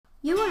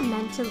You are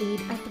meant to lead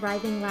a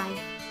thriving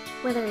life.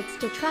 Whether it's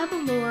to travel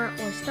more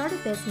or start a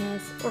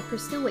business or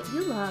pursue what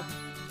you love,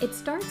 it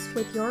starts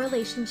with your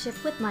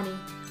relationship with money.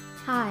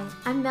 Hi,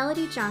 I'm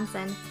Melody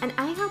Johnson, and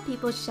I help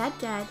people shed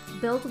debt,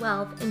 build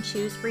wealth, and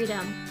choose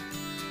freedom.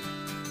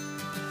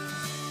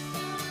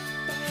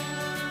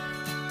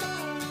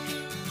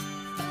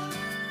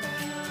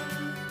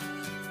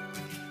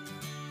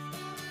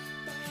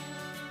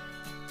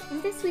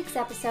 In this week's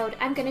episode,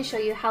 I'm going to show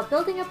you how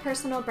building a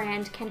personal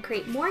brand can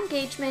create more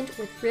engagement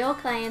with real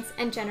clients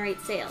and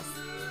generate sales.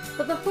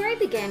 But before I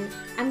begin,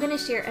 I'm going to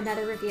share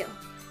another review.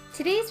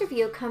 Today's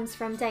review comes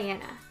from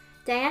Diana.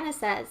 Diana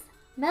says,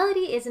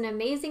 Melody is an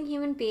amazing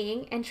human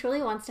being and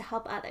truly wants to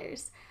help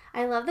others.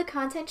 I love the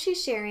content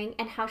she's sharing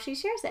and how she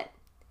shares it.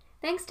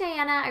 Thanks,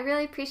 Diana. I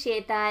really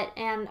appreciate that,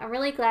 and I'm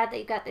really glad that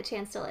you got the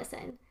chance to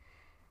listen.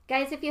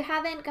 Guys, if you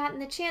haven't gotten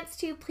the chance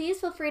to, please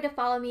feel free to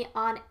follow me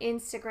on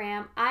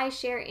Instagram. I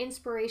share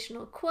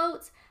inspirational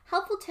quotes,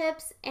 helpful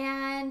tips,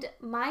 and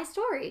my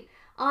story.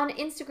 On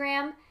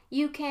Instagram,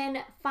 you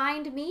can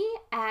find me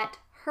at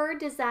Her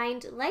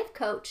Designed Life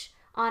Coach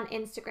on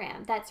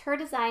Instagram. That's Her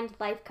Designed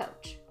Life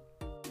Coach.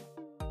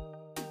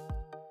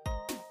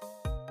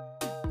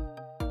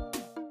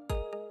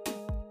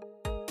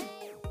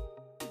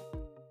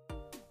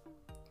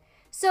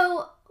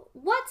 So,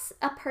 what's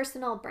a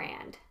personal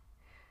brand?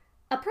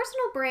 A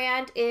personal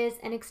brand is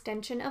an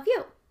extension of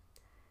you.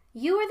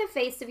 You are the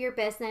face of your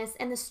business,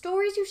 and the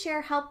stories you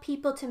share help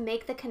people to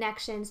make the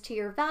connections to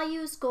your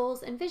values,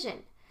 goals, and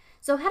vision.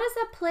 So how does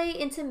that play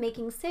into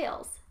making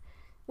sales?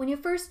 When you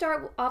first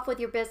start off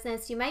with your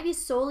business, you might be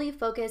solely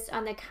focused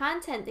on the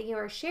content that you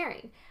are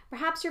sharing.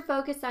 Perhaps you're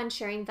focused on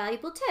sharing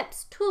valuable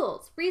tips,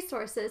 tools,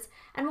 resources,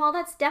 and while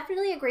that's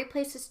definitely a great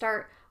place to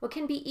start, what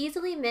can be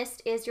easily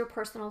missed is your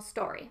personal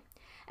story.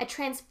 A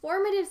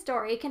transformative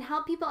story can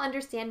help people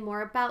understand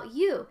more about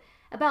you,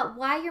 about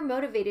why you're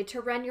motivated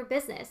to run your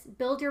business,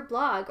 build your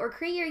blog, or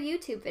create your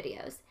YouTube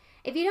videos.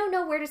 If you don't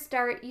know where to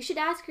start, you should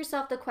ask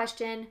yourself the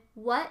question,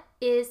 what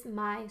is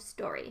my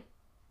story?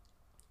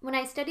 When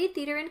I studied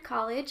theater in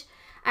college,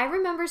 I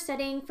remember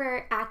studying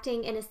for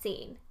acting in a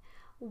scene.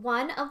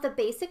 One of the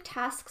basic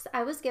tasks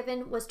I was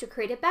given was to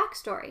create a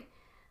backstory.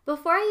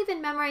 Before I even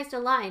memorized a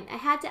line, I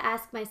had to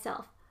ask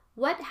myself,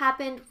 what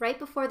happened right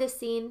before this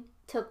scene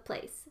took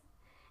place?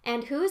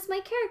 And who is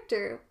my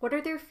character? What are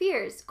their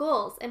fears,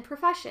 goals, and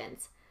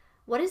professions?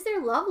 What is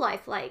their love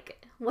life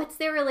like? What's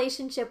their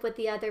relationship with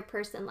the other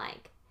person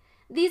like?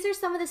 These are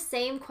some of the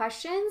same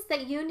questions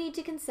that you need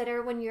to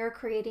consider when you're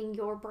creating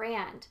your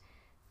brand.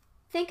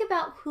 Think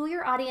about who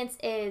your audience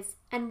is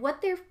and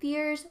what their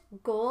fears,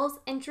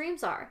 goals, and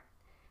dreams are.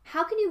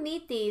 How can you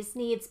meet these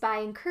needs by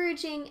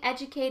encouraging,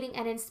 educating,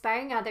 and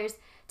inspiring others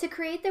to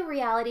create the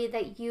reality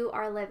that you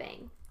are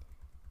living?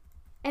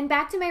 And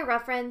back to my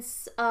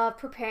reference of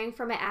preparing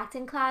for my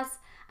acting class,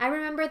 I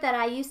remember that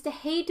I used to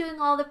hate doing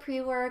all the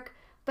pre-work,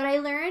 but I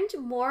learned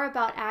more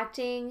about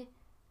acting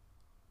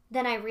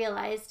than I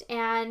realized.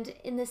 And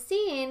in the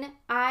scene,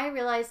 I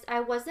realized I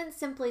wasn't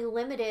simply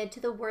limited to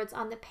the words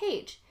on the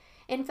page.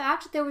 In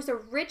fact, there was a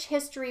rich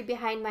history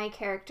behind my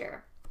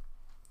character.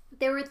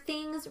 There were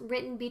things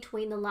written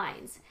between the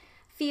lines,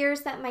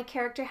 fears that my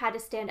character had to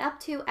stand up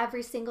to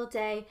every single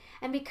day,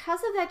 and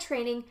because of that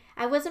training,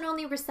 I wasn't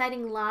only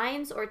reciting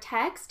lines or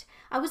text,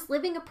 I was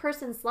living a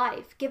person's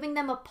life, giving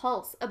them a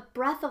pulse, a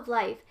breath of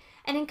life,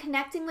 and in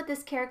connecting with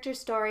this character's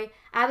story,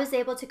 I was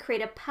able to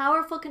create a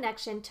powerful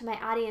connection to my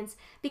audience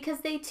because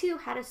they too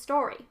had a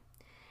story.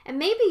 And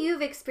maybe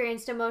you've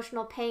experienced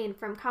emotional pain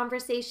from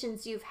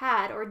conversations you've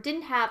had or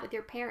didn't have with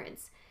your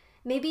parents.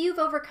 Maybe you've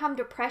overcome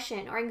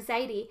depression or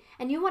anxiety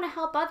and you want to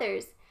help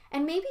others.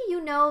 And maybe you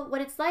know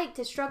what it's like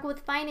to struggle with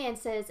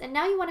finances and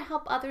now you want to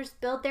help others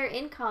build their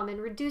income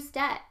and reduce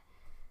debt.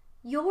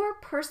 Your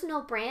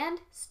personal brand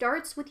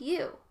starts with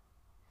you.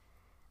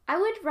 I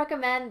would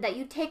recommend that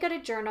you take out a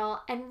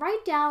journal and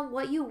write down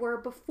what you were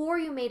before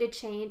you made a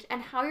change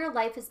and how your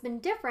life has been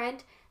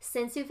different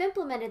since you've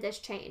implemented this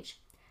change.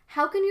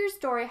 How can your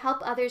story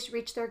help others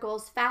reach their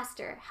goals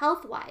faster,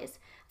 health-wise,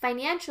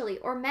 financially,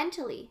 or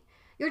mentally?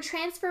 Your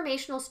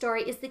transformational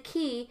story is the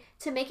key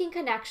to making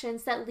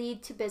connections that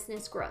lead to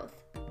business growth.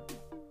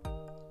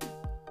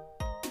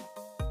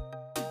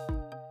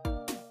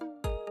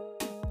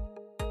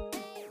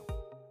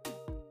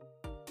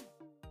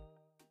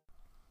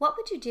 What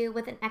would you do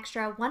with an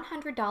extra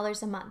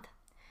 $100 a month?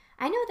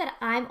 I know that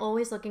I'm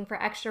always looking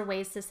for extra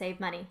ways to save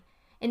money.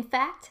 In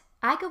fact,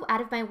 I go out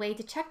of my way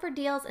to check for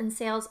deals and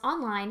sales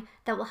online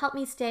that will help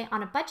me stay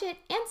on a budget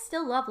and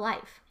still love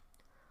life.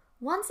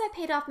 Once I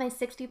paid off my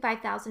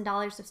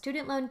 $65,000 of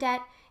student loan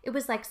debt, it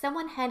was like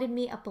someone handed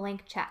me a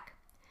blank check.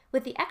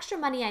 With the extra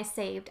money I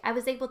saved, I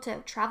was able to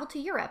travel to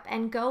Europe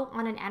and go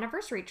on an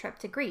anniversary trip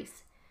to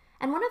Greece.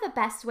 And one of the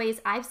best ways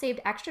I've saved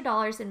extra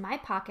dollars in my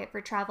pocket for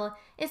travel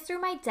is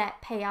through my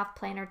debt payoff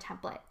planner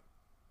template.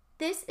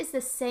 This is the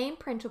same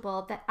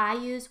principle that I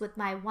use with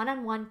my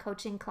one-on-one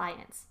coaching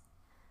clients.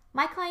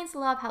 My clients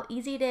love how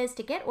easy it is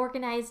to get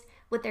organized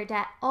with their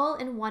debt all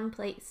in one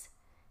place.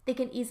 They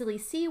can easily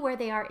see where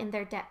they are in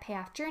their debt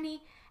payoff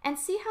journey and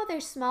see how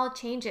their small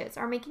changes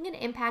are making an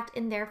impact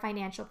in their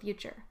financial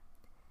future.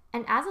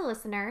 And as a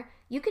listener,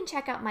 you can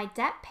check out my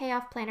debt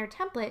payoff planner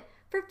template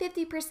for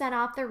 50%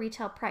 off the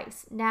retail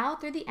price now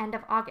through the end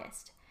of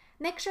August.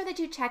 Make sure that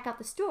you check out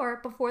the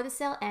store before the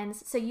sale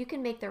ends so you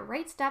can make the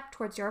right step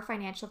towards your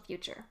financial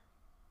future.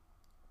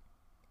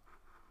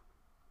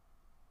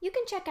 You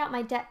can check out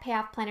my debt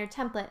payoff planner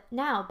template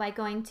now by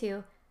going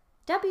to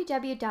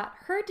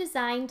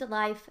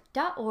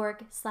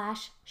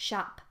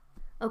www.herdesignedlife.org/shop.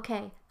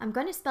 Okay, I'm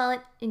going to spell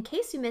it in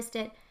case you missed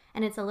it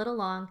and it's a little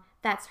long.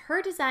 That's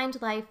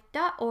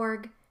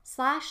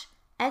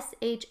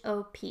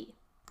herdesignedlife.org/SHOP.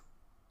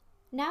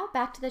 Now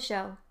back to the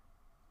show.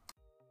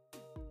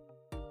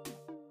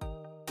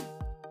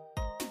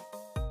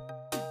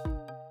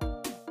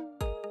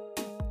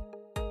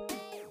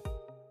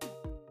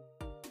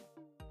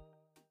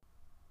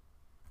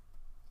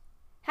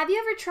 Have you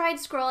ever tried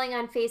scrolling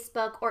on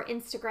Facebook or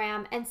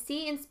Instagram and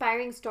see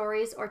inspiring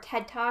stories or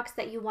TED Talks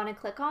that you want to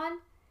click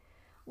on?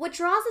 What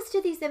draws us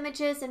to these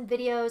images and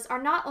videos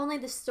are not only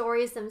the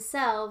stories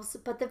themselves,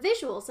 but the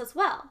visuals as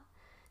well.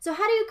 So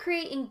how do you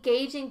create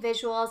engaging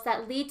visuals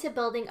that lead to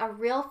building a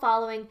real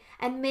following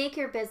and make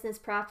your business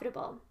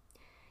profitable?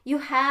 You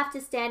have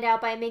to stand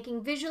out by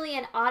making visually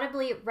and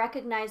audibly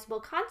recognizable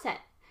content.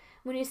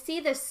 When you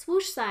see the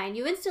swoosh sign,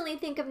 you instantly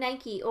think of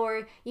Nike,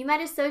 or you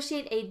might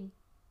associate a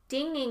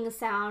dinging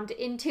sound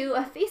into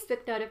a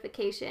Facebook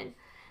notification.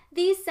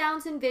 These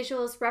sounds and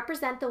visuals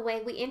represent the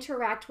way we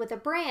interact with a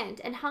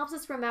brand and helps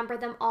us remember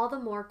them all the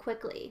more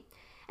quickly.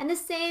 And the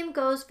same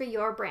goes for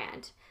your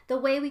brand. The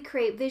way we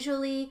create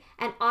visually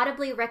and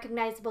audibly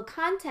recognizable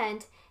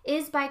content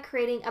is by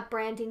creating a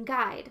branding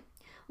guide.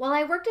 While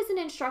I worked as an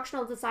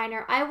instructional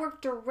designer, I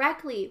worked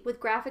directly with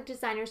graphic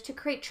designers to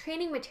create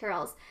training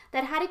materials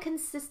that had a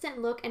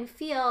consistent look and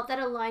feel that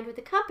aligned with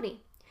the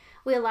company.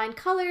 We aligned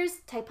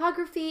colors,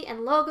 typography,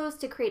 and logos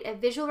to create a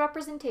visual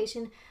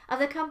representation of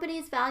the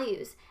company's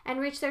values and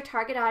reach their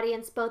target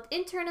audience both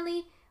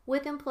internally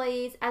with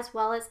employees as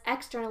well as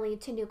externally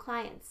to new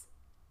clients.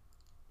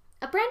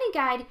 A branding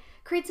guide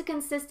creates a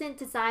consistent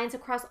designs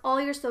across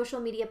all your social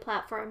media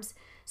platforms.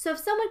 So if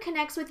someone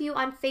connects with you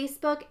on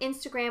Facebook,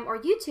 Instagram,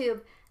 or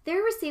YouTube,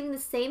 they're receiving the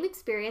same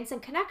experience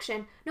and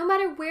connection no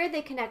matter where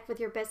they connect with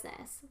your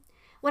business.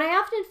 What I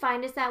often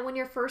find is that when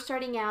you're first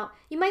starting out,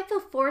 you might feel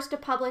forced to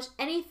publish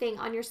anything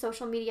on your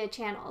social media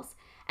channels.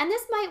 And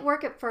this might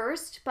work at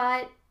first,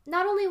 but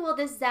not only will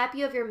this zap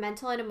you of your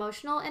mental and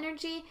emotional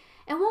energy,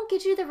 it won't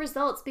get you the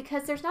results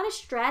because there's not a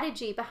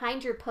strategy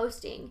behind your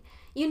posting.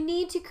 You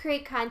need to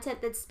create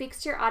content that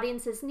speaks to your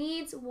audience's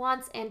needs,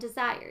 wants, and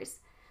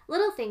desires.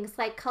 Little things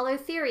like color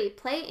theory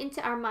play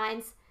into our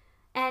minds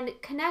and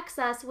connects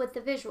us with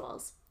the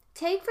visuals.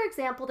 Take, for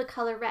example, the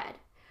color red.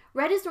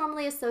 Red is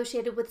normally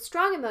associated with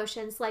strong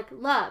emotions like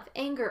love,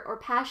 anger, or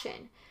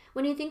passion.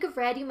 When you think of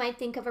red, you might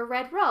think of a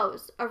red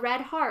rose, a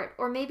red heart,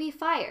 or maybe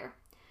fire.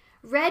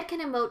 Red can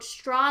emote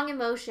strong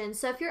emotions,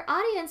 so if your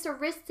audience are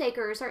risk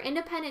takers or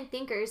independent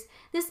thinkers,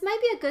 this might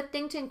be a good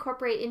thing to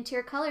incorporate into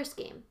your color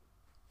scheme.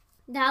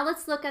 Now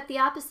let's look at the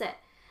opposite.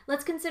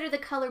 Let's consider the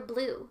color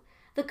blue.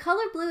 The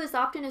color blue is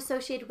often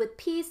associated with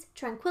peace,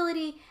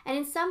 tranquility, and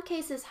in some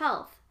cases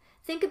health.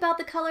 Think about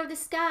the color of the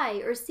sky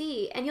or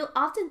sea, and you'll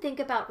often think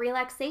about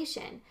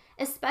relaxation,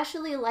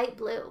 especially light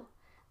blue.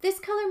 This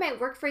color might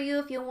work for you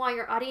if you want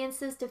your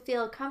audiences to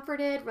feel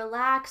comforted,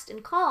 relaxed,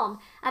 and calm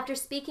after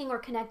speaking or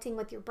connecting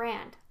with your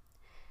brand.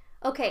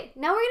 Okay,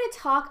 now we're going to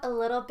talk a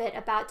little bit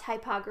about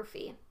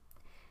typography.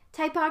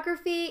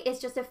 Typography is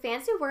just a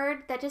fancy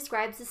word that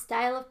describes the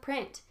style of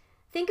print.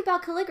 Think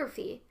about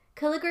calligraphy.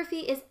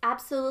 Calligraphy is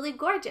absolutely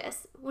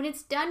gorgeous. When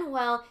it's done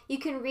well, you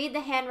can read the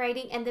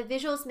handwriting and the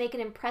visuals make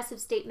an impressive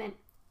statement.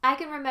 I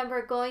can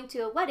remember going to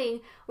a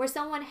wedding where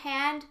someone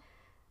hand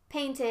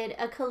painted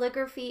a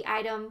calligraphy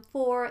item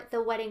for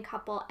the wedding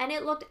couple and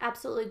it looked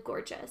absolutely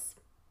gorgeous.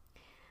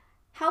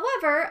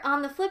 However,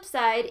 on the flip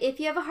side, if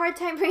you have a hard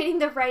time reading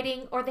the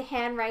writing or the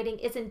handwriting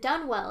isn't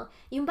done well,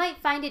 you might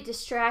find it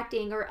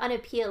distracting or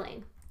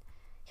unappealing.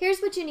 Here's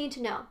what you need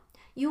to know.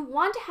 You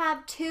want to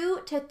have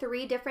 2 to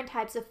 3 different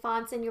types of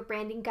fonts in your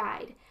branding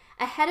guide.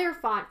 A header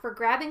font for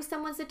grabbing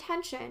someone's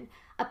attention,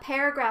 a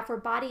paragraph or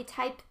body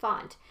type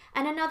font,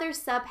 and another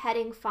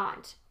subheading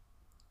font.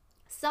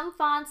 Some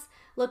fonts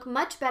look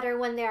much better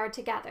when they are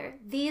together.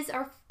 These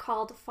are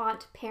called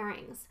font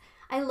pairings.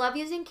 I love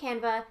using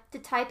Canva to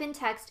type in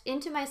text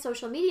into my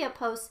social media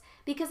posts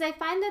because I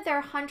find that there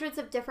are hundreds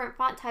of different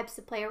font types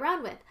to play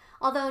around with,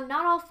 although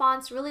not all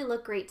fonts really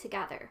look great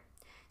together.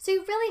 So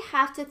you really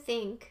have to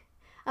think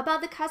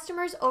about the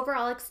customer's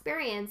overall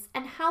experience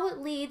and how it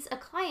leads a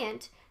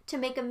client to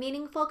make a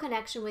meaningful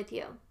connection with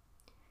you.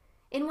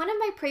 In one of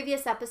my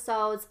previous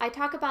episodes, I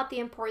talk about the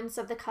importance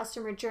of the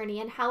customer journey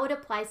and how it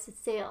applies to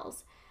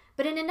sales.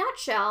 But in a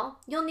nutshell,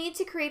 you'll need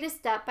to create a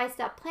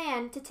step-by-step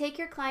plan to take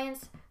your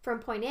clients from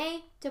point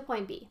A to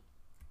point B.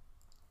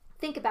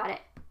 Think about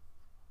it.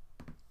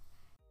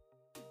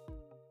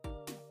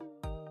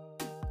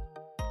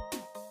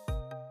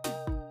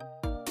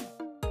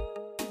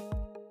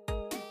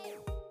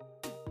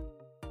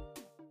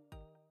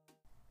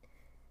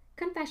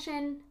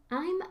 Confession,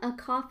 I'm a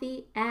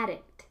coffee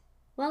addict.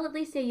 Well, at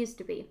least I used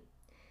to be.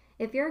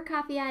 If you're a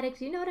coffee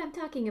addict, you know what I'm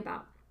talking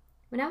about.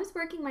 When I was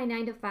working my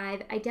 9 to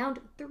 5, I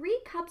downed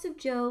 3 cups of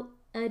Joe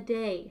a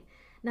day.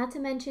 Not to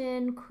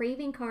mention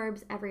craving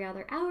carbs every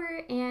other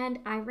hour, and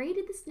I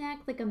raided the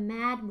snack like a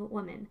mad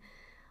woman.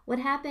 What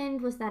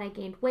happened was that I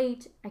gained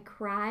weight, I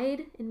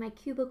cried in my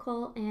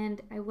cubicle, and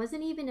I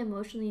wasn't even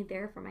emotionally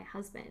there for my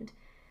husband.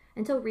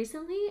 Until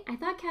recently, I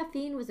thought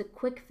caffeine was a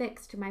quick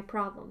fix to my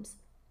problems.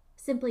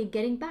 Simply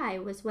getting by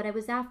was what I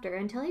was after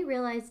until I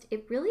realized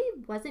it really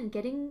wasn't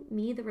getting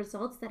me the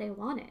results that I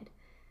wanted.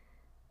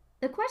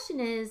 The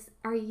question is,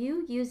 are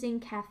you using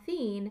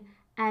caffeine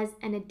as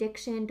an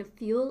addiction to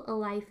fuel a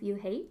life you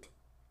hate?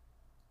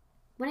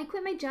 When I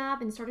quit my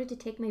job and started to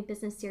take my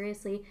business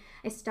seriously,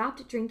 I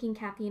stopped drinking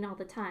caffeine all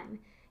the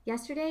time.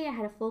 Yesterday, I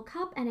had a full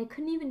cup and I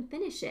couldn't even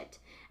finish it.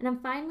 And I'm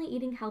finally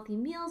eating healthy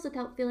meals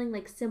without feeling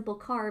like simple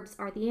carbs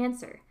are the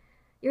answer.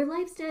 Your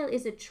lifestyle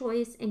is a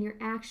choice and your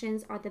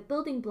actions are the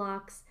building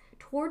blocks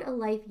toward a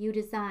life you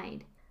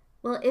designed.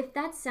 Well, if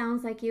that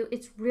sounds like you,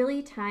 it's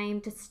really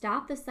time to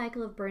stop the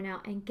cycle of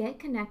burnout and get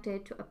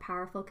connected to a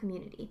powerful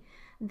community.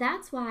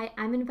 That's why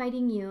I'm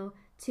inviting you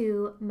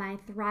to my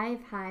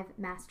Thrive Hive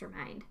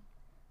Mastermind.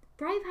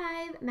 Thrive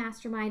Hive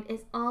Mastermind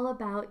is all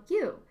about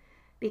you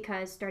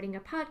because starting a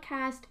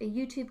podcast, a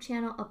YouTube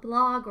channel, a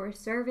blog, or a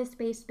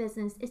service-based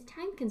business is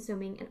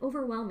time-consuming and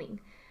overwhelming,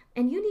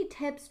 and you need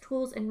tips,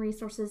 tools, and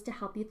resources to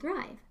help you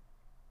thrive.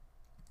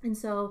 And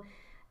so,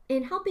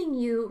 in helping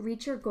you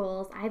reach your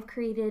goals, I've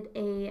created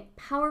a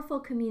powerful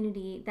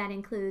community that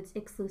includes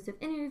exclusive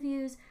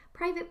interviews,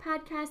 private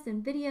podcasts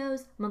and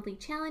videos, monthly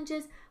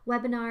challenges,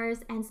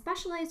 webinars, and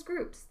specialized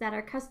groups that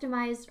are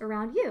customized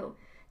around you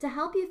to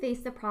help you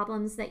face the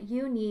problems that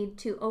you need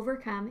to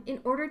overcome in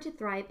order to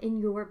thrive in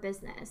your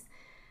business.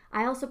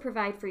 I also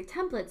provide free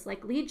templates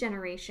like lead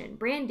generation,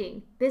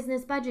 branding,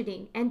 business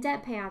budgeting, and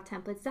debt payoff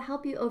templates to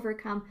help you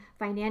overcome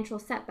financial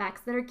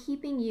setbacks that are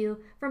keeping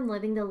you from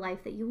living the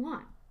life that you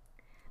want.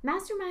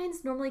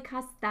 Masterminds normally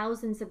cost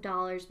thousands of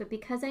dollars, but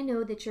because I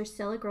know that you're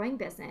still a growing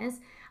business,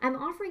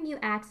 I'm offering you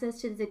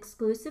access to this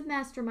exclusive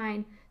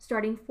mastermind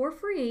starting for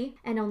free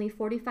and only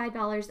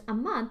 $45 a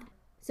month.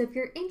 So if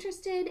you're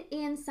interested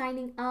in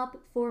signing up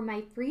for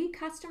my free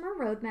customer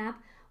roadmap,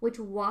 which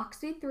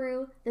walks you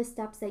through the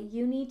steps that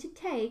you need to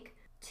take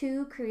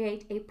to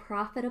create a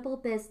profitable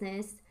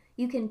business,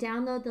 you can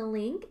download the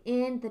link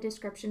in the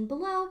description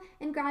below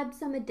and grab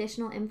some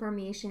additional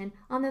information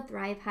on the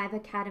Thrive Hive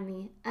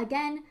Academy.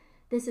 Again,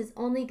 this is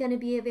only going to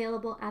be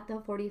available at the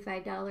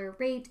 $45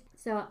 rate,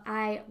 so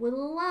I would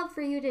love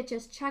for you to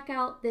just check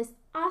out this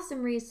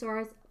awesome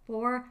resource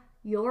for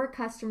your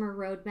customer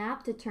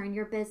roadmap to turn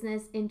your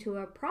business into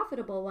a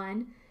profitable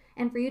one,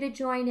 and for you to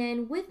join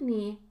in with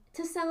me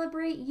to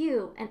celebrate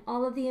you and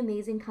all of the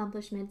amazing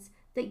accomplishments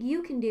that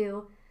you can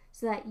do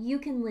so that you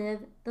can live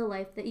the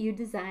life that you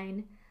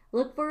design.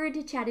 Look forward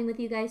to chatting with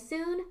you guys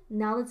soon.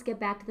 Now let's get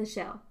back to the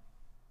show.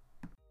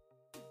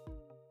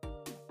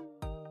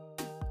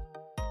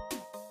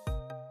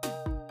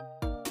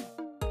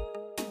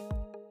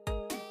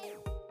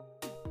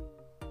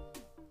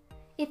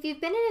 If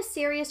you've been in a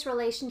serious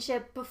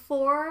relationship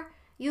before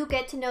you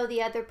get to know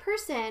the other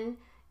person,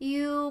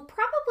 you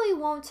probably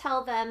won't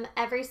tell them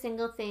every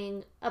single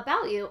thing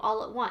about you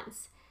all at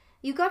once.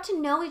 You got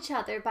to know each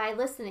other by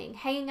listening,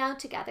 hanging out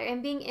together,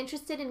 and being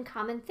interested in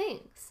common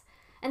things.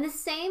 And the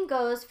same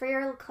goes for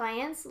your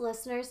clients,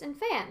 listeners, and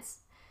fans.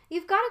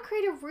 You've got to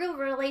create a real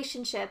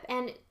relationship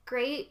and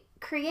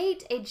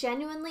create a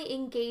genuinely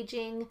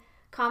engaging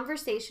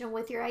conversation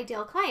with your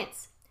ideal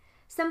clients.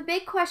 Some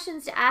big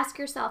questions to ask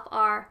yourself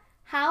are,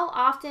 how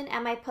often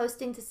am I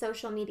posting to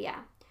social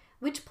media?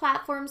 Which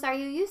platforms are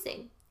you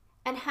using?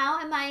 And how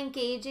am I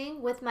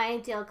engaging with my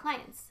ideal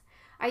clients?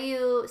 Are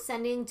you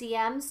sending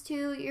DMs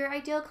to your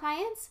ideal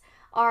clients?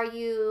 Are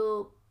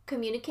you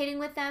communicating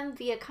with them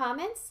via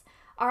comments?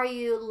 Are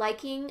you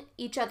liking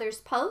each other's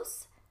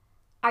posts?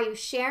 Are you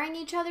sharing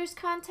each other's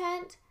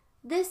content?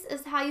 This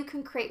is how you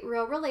can create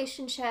real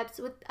relationships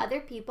with other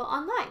people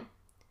online.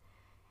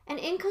 And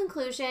in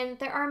conclusion,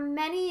 there are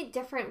many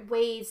different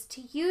ways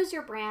to use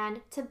your brand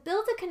to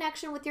build a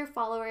connection with your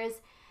followers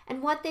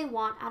and what they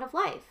want out of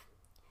life.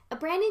 A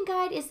branding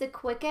guide is the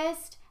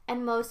quickest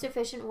and most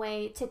efficient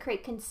way to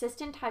create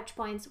consistent touch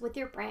points with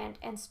your brand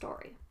and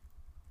story.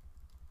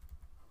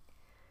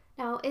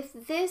 Now, if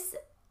this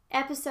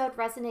episode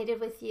resonated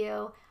with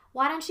you,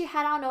 why don't you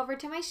head on over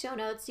to my show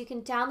notes? You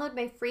can download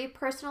my free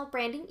personal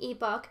branding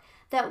ebook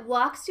that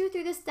walks you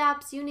through the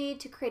steps you need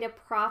to create a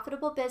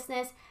profitable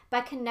business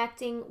by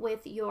connecting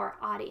with your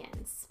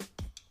audience.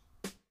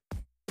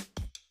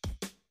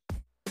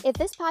 If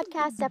this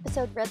podcast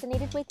episode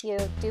resonated with you,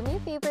 do me a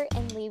favor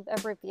and leave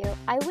a review.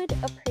 I would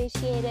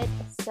appreciate it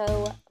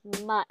so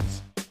much.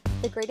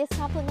 The greatest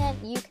compliment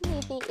you can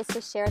leave me is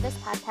to share this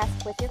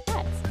podcast with your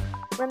friends.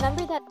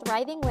 Remember that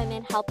thriving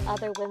women help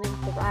other women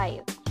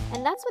thrive.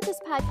 And that's what this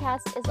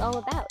podcast is all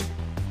about.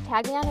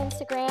 Tag me on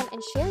Instagram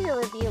and share your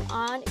review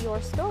on your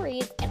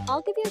stories, and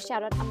I'll give you a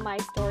shout out on my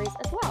stories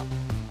as well.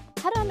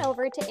 head on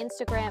over to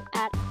Instagram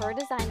at Her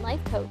Design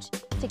Life Coach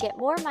to get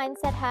more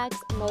mindset hacks,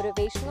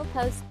 motivational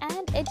posts,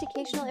 and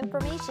educational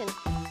information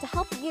to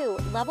help you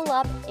level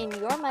up in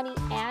your money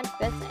and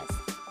business.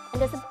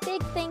 And as a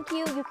big thank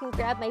you, you can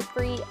grab my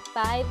free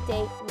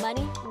 5-day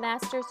Money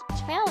Masters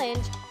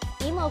Challenge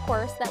email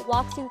course that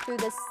walks you through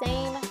the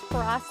same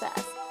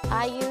process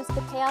I used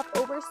to pay off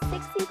over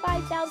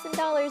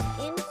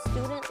 $65,000 in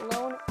student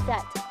loan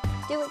debt.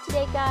 Do it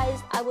today, guys.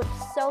 I would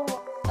so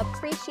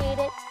appreciate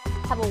it.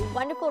 Have a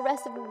wonderful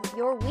rest of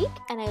your week,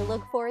 and I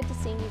look forward to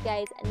seeing you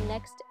guys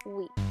next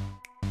week.